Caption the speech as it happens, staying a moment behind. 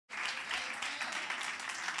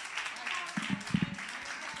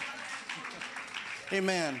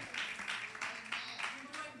Amen.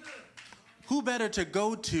 Who better to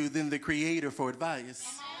go to than the Creator for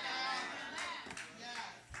advice?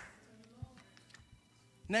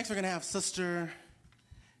 Next, we're going to have Sister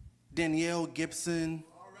Danielle Gibson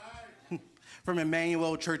from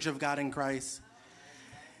Emmanuel Church of God in Christ.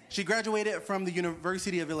 She graduated from the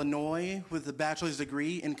University of Illinois with a bachelor's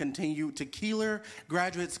degree and continued to Keeler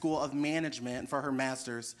Graduate School of Management for her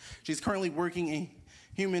master's. She's currently working in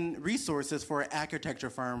human resources for an architecture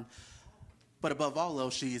firm, but above all, though,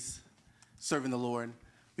 she's serving the Lord.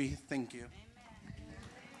 We thank you.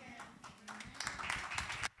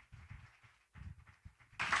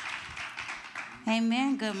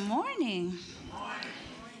 Amen. Good morning.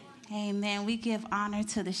 Amen. We give honor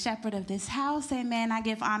to the shepherd of this house. Amen. I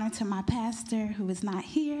give honor to my pastor who is not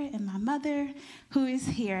here and my mother who is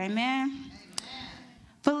here. Amen.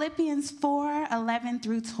 Philippians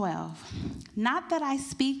 4:11-12. Not that I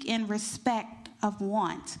speak in respect of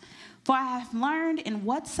want, for I have learned in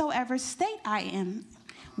whatsoever state I am,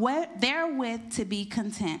 therewith to be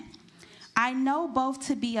content. I know both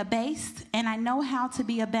to be abased, and I know how to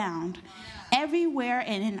be abound. Everywhere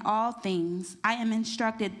and in all things, I am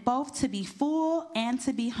instructed both to be full and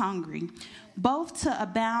to be hungry, both to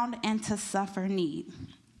abound and to suffer need.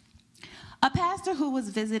 A pastor who was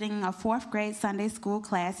visiting a 4th grade Sunday school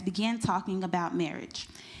class began talking about marriage.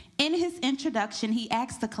 In his introduction, he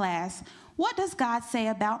asked the class, "What does God say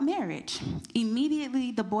about marriage?"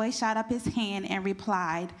 Immediately, the boy shot up his hand and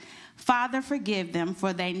replied, "Father, forgive them,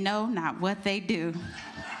 for they know not what they do."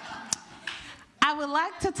 I would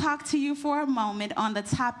like to talk to you for a moment on the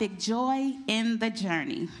topic joy in the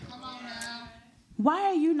journey. Why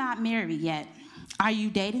are you not married yet? Are you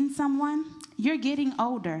dating someone? You're getting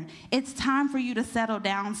older. It's time for you to settle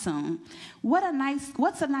down soon.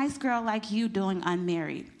 What's a nice girl like you doing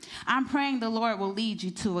unmarried? I'm praying the Lord will lead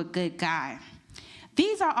you to a good guy.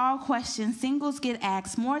 These are all questions singles get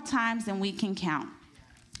asked more times than we can count.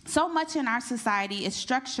 So much in our society is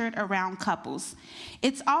structured around couples.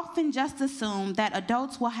 It's often just assumed that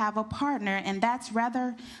adults will have a partner, and that's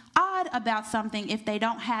rather odd about something if they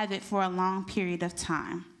don't have it for a long period of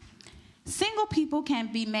time. Single people can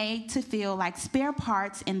be made to feel like spare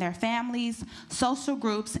parts in their families, social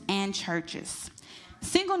groups, and churches.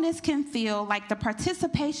 Singleness can feel like the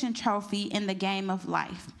participation trophy in the game of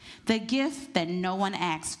life, the gift that no one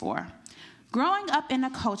asks for. Growing up in a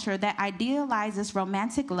culture that idealizes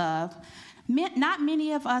romantic love, not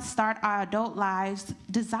many of us start our adult lives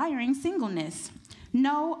desiring singleness.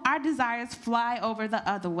 No, our desires fly over the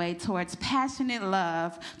other way towards passionate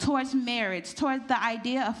love, towards marriage, towards the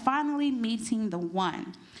idea of finally meeting the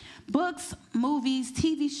one. Books, movies,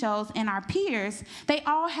 TV shows, and our peers, they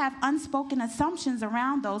all have unspoken assumptions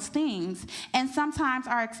around those things. And sometimes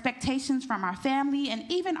our expectations from our family and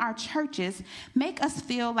even our churches make us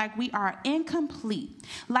feel like we are incomplete,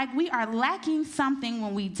 like we are lacking something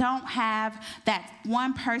when we don't have that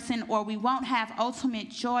one person, or we won't have ultimate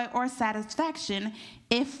joy or satisfaction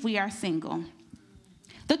if we are single.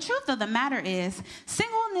 The truth of the matter is,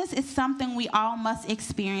 singleness is something we all must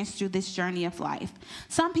experience through this journey of life.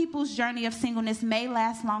 Some people's journey of singleness may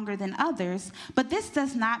last longer than others, but this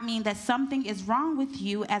does not mean that something is wrong with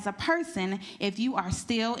you as a person if you are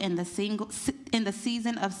still in the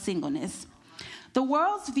season of singleness. The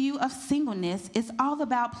world's view of singleness is all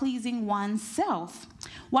about pleasing oneself,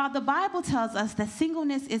 while the Bible tells us that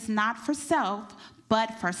singleness is not for self,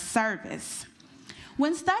 but for service.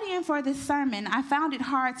 When studying for this sermon, I found it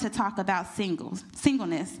hard to talk about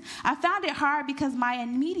singleness. I found it hard because my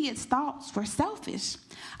immediate thoughts were selfish.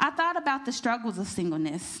 I thought about the struggles of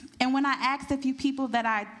singleness. And when I asked a few people that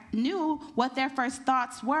I knew what their first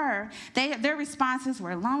thoughts were, their responses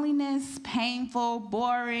were loneliness, painful,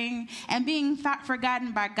 boring, and being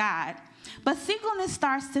forgotten by God. But singleness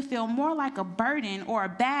starts to feel more like a burden or a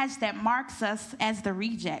badge that marks us as the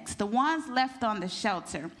rejects, the ones left on the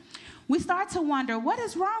shelter. We start to wonder, what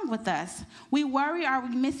is wrong with us? We worry, are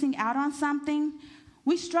we missing out on something?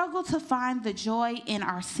 We struggle to find the joy in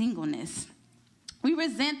our singleness. We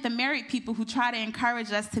resent the married people who try to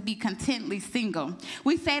encourage us to be contently single.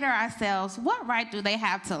 We say to ourselves, what right do they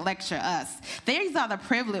have to lecture us? These are the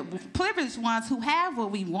privileged ones who have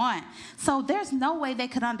what we want. So there's no way they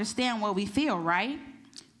could understand what we feel, right?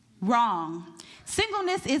 Wrong.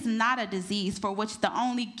 Singleness is not a disease for which the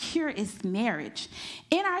only cure is marriage.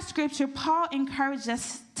 In our scripture, Paul encouraged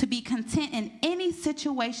us to be content in any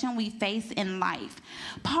situation we face in life.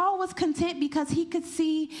 Paul was content because he could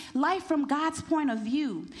see life from God's point of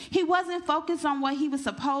view. He wasn't focused on what he was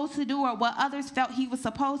supposed to do or what others felt he was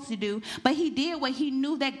supposed to do, but he did what he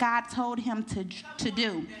knew that God told him to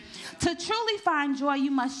do. To truly find joy, you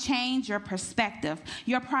must change your perspective,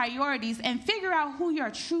 your priorities, and figure out who your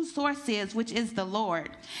true source is, which is the Lord.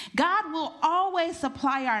 God will always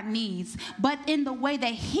supply our needs, but in the way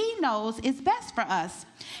that he knows is best for us.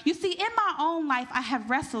 You see, in my own life, I have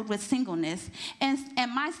wrestled with singleness, and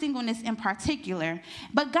my singleness in particular.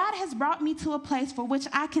 But God has brought me to a place for which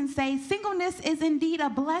I can say singleness is indeed a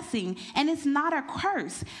blessing, and it's not a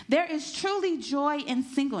curse. There is truly joy in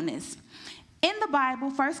singleness. In the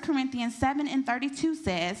Bible, 1 Corinthians 7:32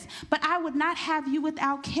 says, "But I would not have you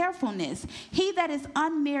without carefulness. He that is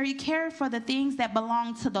unmarried careth for the things that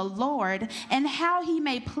belong to the Lord, and how he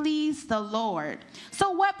may please the Lord."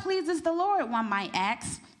 So what pleases the Lord, one might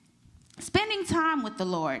ask? Spending time with the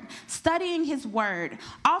Lord, studying his word,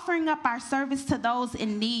 offering up our service to those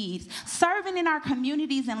in need, serving in our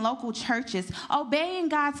communities and local churches, obeying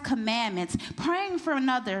God's commandments, praying for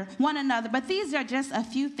one another. But these are just a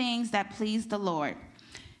few things that please the Lord.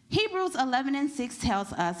 Hebrews 11:6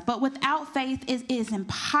 tells us, "But without faith it is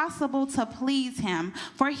impossible to please him.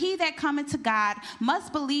 For he that cometh to God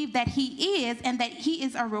must believe that he is, and that he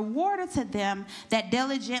is a rewarder to them that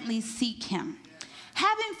diligently seek him."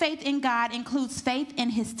 Having faith in God includes faith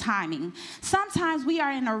in his timing. Sometimes we are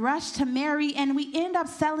in a rush to marry and we end up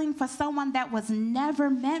settling for someone that was never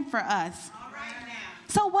meant for us.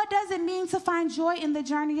 So what does it mean to find joy in the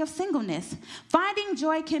journey of singleness? Finding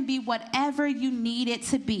joy can be whatever you need it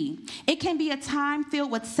to be. It can be a time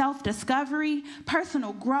filled with self-discovery,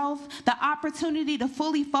 personal growth, the opportunity to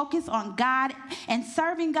fully focus on God and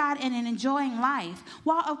serving God and enjoying life.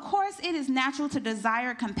 While of course it is natural to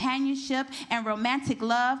desire companionship and romantic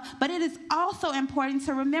love, but it is also important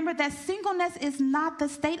to remember that singleness is not the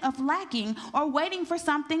state of lacking or waiting for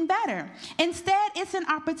something better. Instead, it's an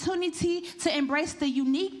opportunity to embrace the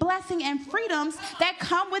unique blessing and freedoms that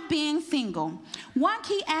come with being single. One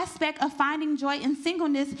key aspect of finding joy in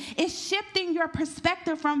singleness is shifting your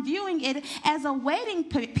perspective from viewing it as a waiting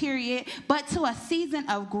period, but to a season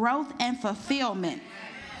of growth and fulfillment.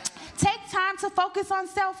 Take time to focus on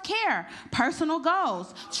self-care, personal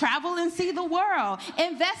goals, travel and see the world,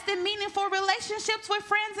 invest in meaningful relationships with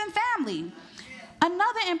friends and family.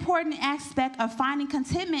 Another important aspect of finding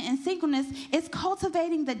contentment in singleness is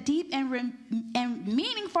cultivating the deep and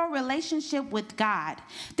meaningful relationship with God.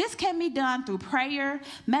 This can be done through prayer,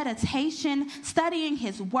 meditation, studying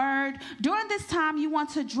his word. During this time, you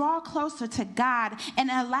want to draw closer to God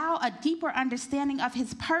and allow a deeper understanding of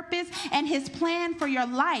his purpose and his plan for your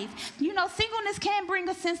life. You know, singleness can bring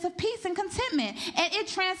a sense of peace and contentment, and it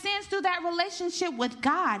transcends through that relationship with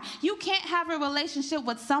God. You can't have a relationship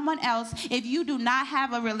with someone else if you do not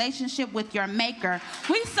have a relationship with your maker.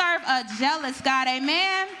 We serve a jealous God,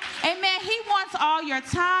 amen? Amen. He wants all your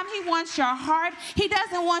time. He wants your heart. He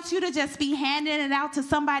doesn't want you to just be handing it out to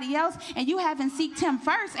somebody else and you haven't sought him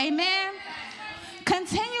first, amen?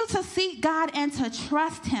 Continue to seek God and to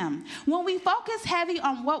trust him. When we focus heavy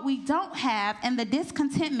on what we don't have and the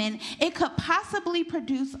discontentment, it could possibly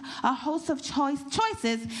produce a host of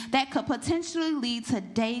choices that could potentially lead to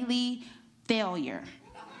daily failure.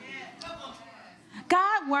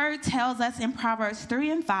 God's word tells us in Proverbs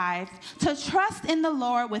 3:5 to trust in the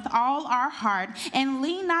Lord with all our heart and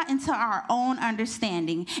lean not into our own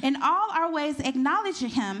understanding. In all our ways acknowledge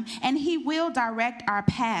him and he will direct our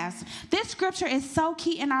paths. This scripture is so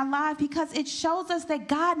key in our life because it shows us that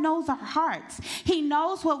God knows our hearts. He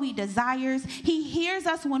knows what we desire. He hears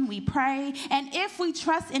us when we pray. And if we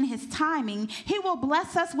trust in his timing, he will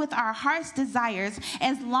bless us with our heart's desires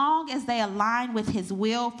as long as they align with his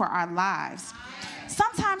will for our lives.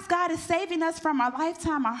 Sometimes God is saving us from a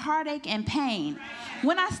lifetime of heartache and pain.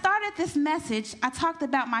 When I started this message, I talked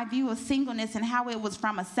about my view of singleness and how it was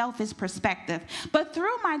from a selfish perspective. But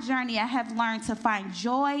through my journey, I have learned to find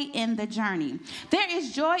joy in the journey. There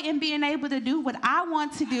is joy in being able to do what I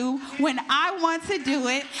want to do when I want to do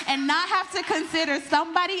it and not have to consider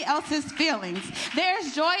somebody else's feelings.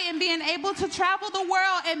 There's joy in being able to travel the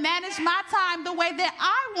world and manage my time the way that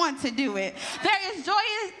I want to do it. There is joy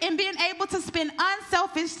in being able to spend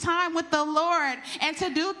unselfish time with the Lord and to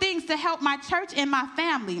do things to help my church and my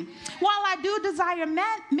family. While I do desire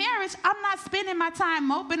marriage, I'm not spending my time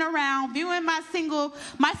moping around, viewing my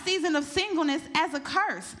season of singleness as a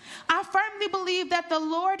curse. I firmly believe that the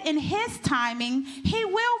Lord, in his timing, he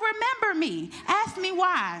will remember me. Ask me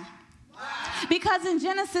why. Because in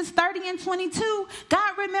Genesis 30:22,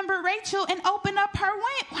 God remembered Rachel and opened up her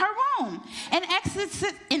womb.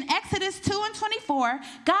 In 2:24,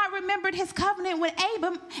 God remembered his covenant with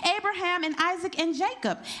Abraham and Isaac and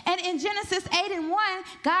Jacob. And in Genesis 8:1,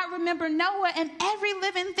 God remembered Noah and every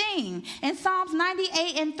living thing. In Psalms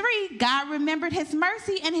 98:3, God remembered his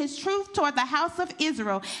mercy and his truth toward the house of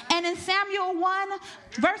Israel. And in Samuel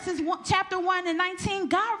chapter 1 and 19,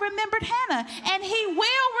 God remembered Hannah, and he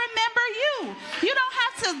will remember you. You don't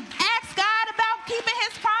have to ask God about keeping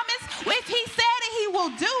his promise. If he said it, he will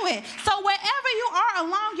do it. So wherever you are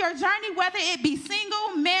along your journey, whether it be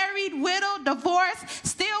single, married, widowed, divorced,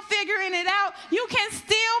 still figuring it out, you can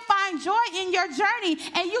still find joy in your journey.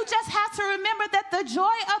 And you just have to remember that the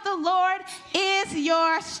joy of the Lord is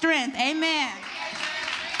your strength. Amen.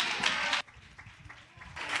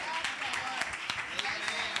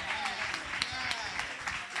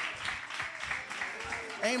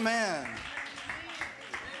 Amen.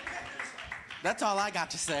 That's all I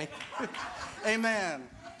got to say. Amen.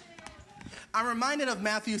 I'm reminded of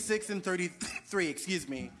Matthew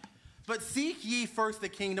 6:33, But seek ye first the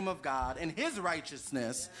kingdom of God and his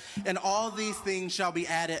righteousness, and all these things shall be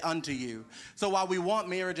added unto you. So while we want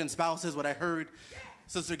marriage and spouses, what I heard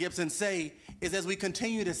Sister Gibson say is as we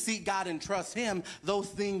continue to seek God and trust him, those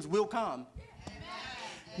things will come.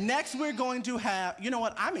 Next, we're going to have, you know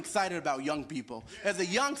what, I'm excited about young people. As a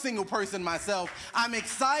young single person myself, I'm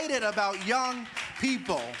excited about young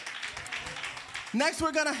people. Next,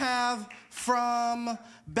 we're going to have from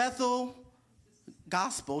Bethel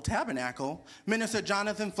Gospel Tabernacle, Minister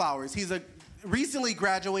Johnathan Flowers. He's recently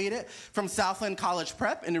graduated from Southland College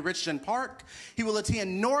Prep in Richmond Park. He will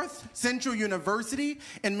attend North Central University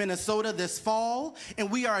in Minnesota this fall, and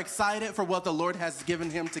we are excited for what the Lord has given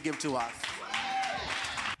him to give to us.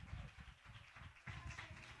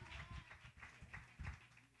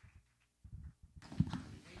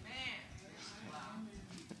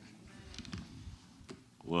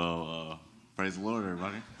 Well, praise the Lord,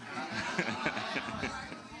 everybody.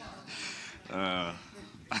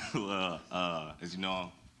 As you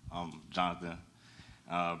know, I'm Johnathan.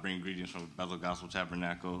 Bring greetings from Bethel Gospel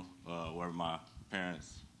Tabernacle, where my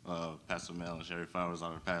parents, Pastor Mel and Sherry Flowers,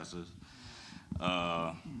 are the pastors.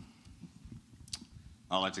 I'd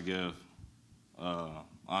like to give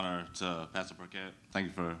honor to Pastor Burkett. Thank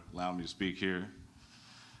you for allowing me to speak here.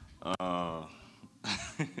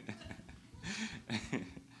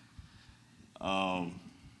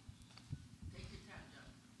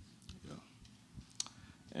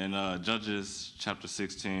 In Judges chapter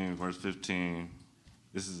 16, verse 15,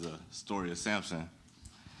 this is a story of Samson.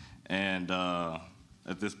 And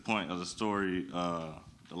at this point of the story,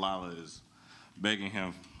 Delilah is begging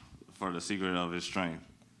him for the secret of his strength.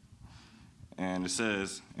 And it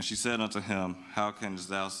says, and she said unto him, how canst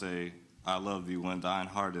thou say, I love thee, when thine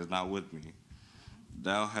heart is not with me?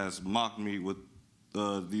 Thou hast mocked me with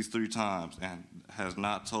these 3 times, and hast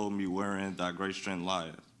not told me wherein thy great strength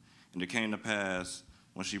lieth. And it came to pass,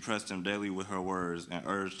 when she pressed him daily with her words, and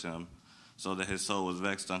urged him, so that his soul was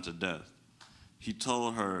vexed unto death, he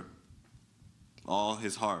told her all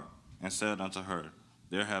his heart, and said unto her,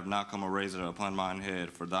 there have not come a razor upon mine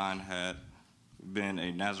head, for thine had been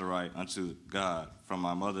a Nazarite unto God from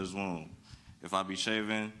my mother's womb. If I be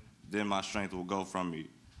shaven, then my strength will go from me,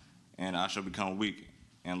 and I shall become weak,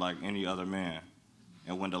 and like any other man.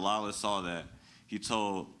 And when Delilah saw that, he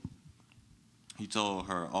told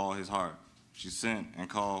her all his heart. She sent and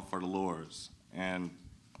called for the lords and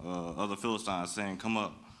other Philistines, saying, come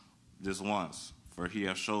up this once, for he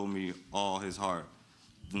hath showed me all his heart.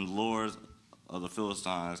 Then the lords of the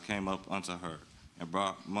Philistines came up unto her, and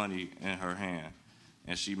brought money in her hand.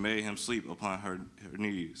 And she made him sleep upon her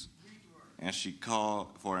knees. And she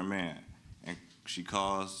called for a man, and she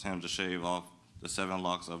caused him to shave off the 7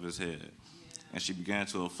 locks of his head. And she began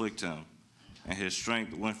to afflict him, and his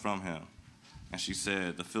strength went from him. And she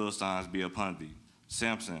said, the Philistines be upon thee,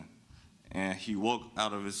 Samson. And he woke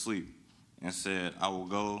out of his sleep, and said, I will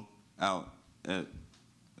go out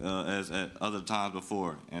as at other times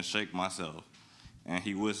before, and shake myself. And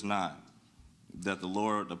he wist not that the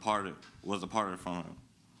Lord was departed from him.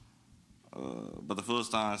 But the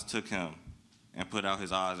Philistines took him, and put out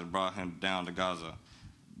his eyes, and brought him down to Gaza,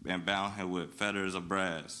 and bound him with fetters of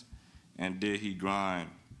brass, and did he grind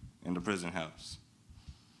in the prison house.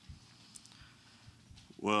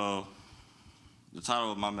 Well, the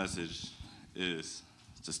title of my message is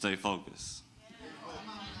to stay focused.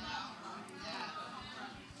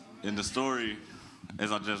 In the story,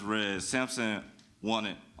 as I just read, Samson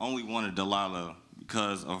only wanted Delilah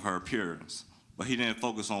because of her appearance, but he didn't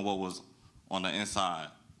focus on what was on the inside,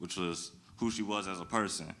 which was who she was as a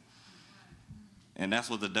person. And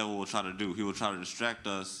that's what the devil will try to do. He will try to distract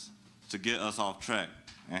us, to get us off track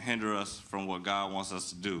and hinder us from what God wants us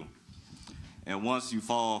to do. And once you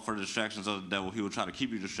fall for the distractions of the devil, he will try to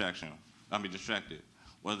keep you distracted.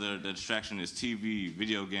 Whether the distraction is TV,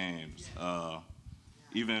 video games,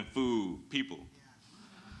 even food, people.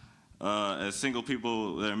 As single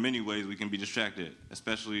people, there are many ways we can be distracted,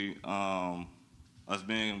 especially us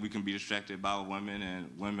men, we can be distracted by women and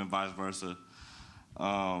women vice versa.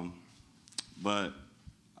 Oh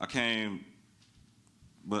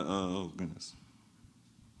goodness.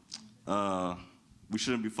 We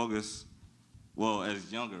shouldn't be focused, well, as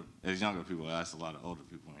younger people, that's a lot of older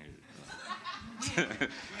people in here.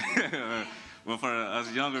 But for us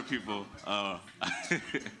younger people,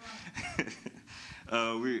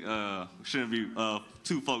 we shouldn't be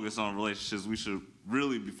too focused on relationships. We should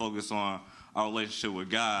really be focused on our relationship with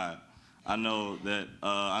God. I know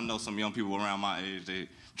some young people around my age, they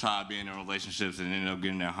try being in relationships and end up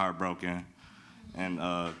getting their heart broken and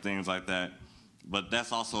things like that. But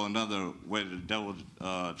that's also another way the devil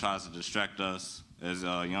tries to distract us as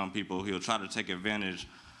young people. He'll try to take advantage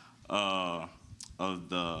of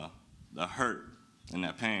the hurt and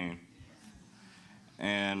that pain.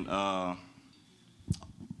 And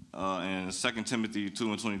in 2 Timothy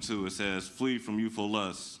 2:22, it says, "Flee from youthful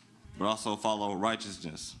lusts, but also follow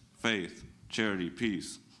righteousness, faith, charity,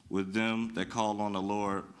 peace, with them that call on the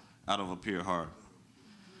Lord out of a pure heart."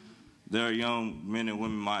 There are young men and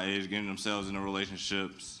women my age getting themselves into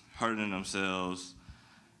relationships, hurting themselves,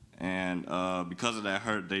 and because of that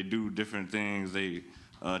hurt, they do different things. They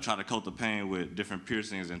try to coat the pain with different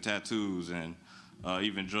piercings and tattoos and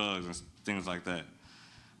even drugs and things like that.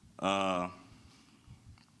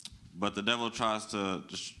 But the devil tries to,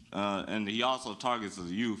 and he also targets the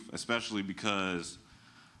youth, especially because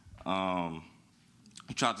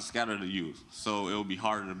he tried to scatter the youth, so it will be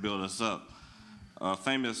harder to build us up. A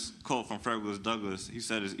famous quote from Frederick Douglass, he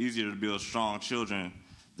said, "It's easier to build strong children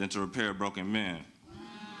than to repair broken men."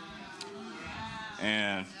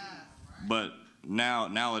 But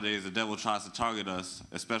nowadays, the devil tries to target us,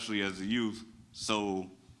 especially as the youth,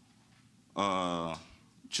 so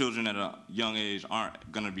children at a young age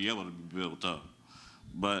aren't going to be able to be built up.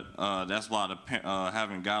 But that's why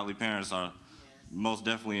having godly parents are most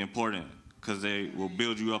definitely important, because they will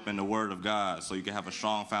build you up in the Word of God so you can have a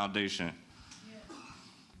strong foundation.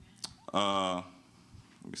 Let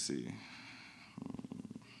me see.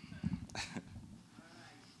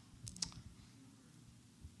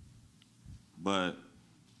 But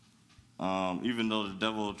even though the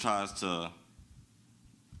devil tries to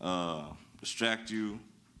distract you,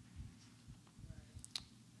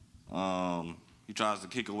 he tries to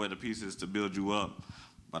kick away the pieces to build you up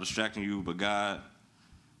by distracting you, but God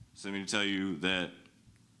sent me to tell you that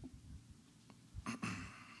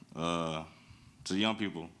to young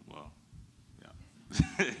people, well, yeah.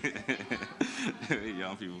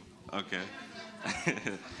 Young people, okay.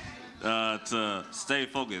 To stay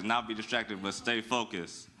focused, not be distracted, but stay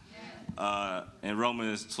focused. In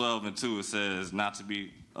Romans 12:2, it says,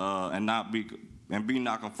 be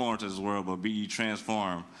not conformed to this world, but be ye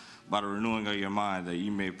transformed by the renewing of your mind, that ye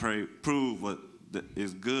may prove what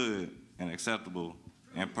is good and acceptable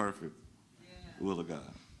and perfect will of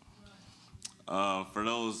God. For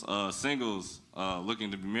those singles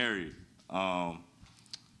looking to be married,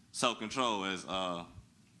 self-control, as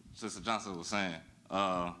Sister Johnson was saying,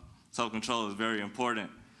 self-control is very important,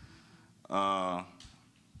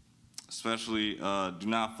 especially do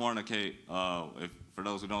not fornicate. For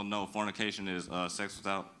those who don't know, fornication is sex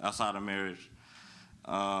outside of marriage.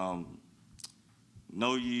 Know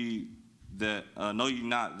ye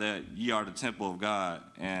not that ye are the temple of God,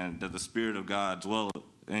 and that the Spirit of God dwelleth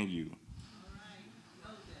in you.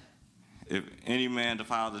 If any man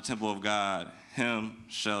defile the temple of God, him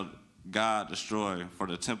shall God destroy, for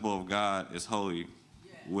the temple of God is holy,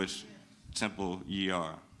 which temple ye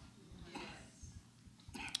are.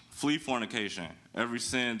 Flee fornication. Every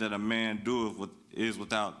sin that a man doeth is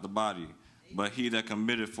without the body, but he that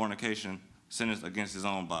committeth fornication sinneth against his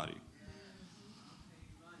own body.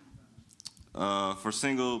 For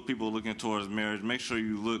single people looking towards marriage, make sure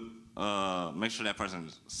that person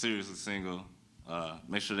is seriously single.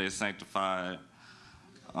 Make sure they're sanctified.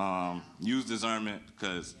 Use discernment,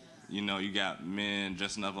 because you got men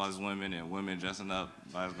dressing up as women and women dressing up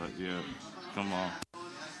as, yeah, come on.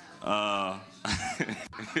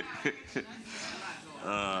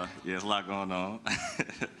 Yeah, there's a lot going on.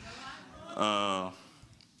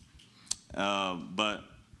 But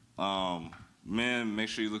men, make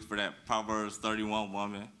sure you look for that Proverbs 31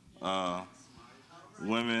 woman.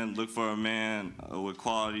 Women, look for a man with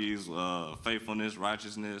qualities, faithfulness,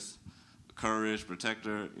 righteousness, courage,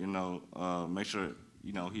 protector. Make sure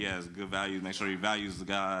he has good values. Make sure he values the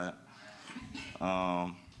God.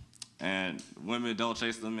 And women, don't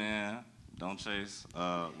chase the man. Don't chase.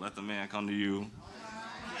 Let the man come to you.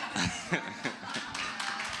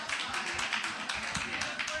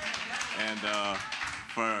 And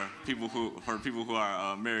for people who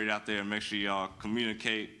are married out there, make sure y'all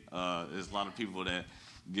communicate. There's a lot of people that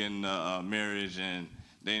get in marriage and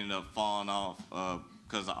they end up falling off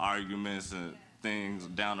because of arguments and things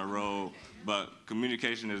down the road. But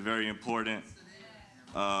communication is very important.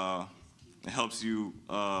 It helps you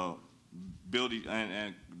build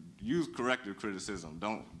and use corrective criticism.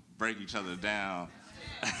 Don't break each other down,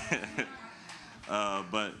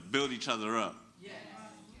 but build each other up.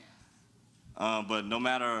 But no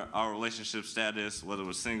matter our relationship status, whether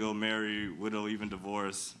we're single, married, widow, even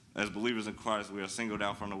divorced, as believers in Christ, we are singled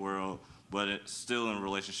out from the world, but it's still in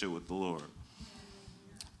relationship with the Lord.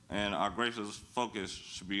 And our greatest focus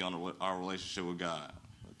should be on our relationship with God.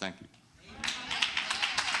 Thank you.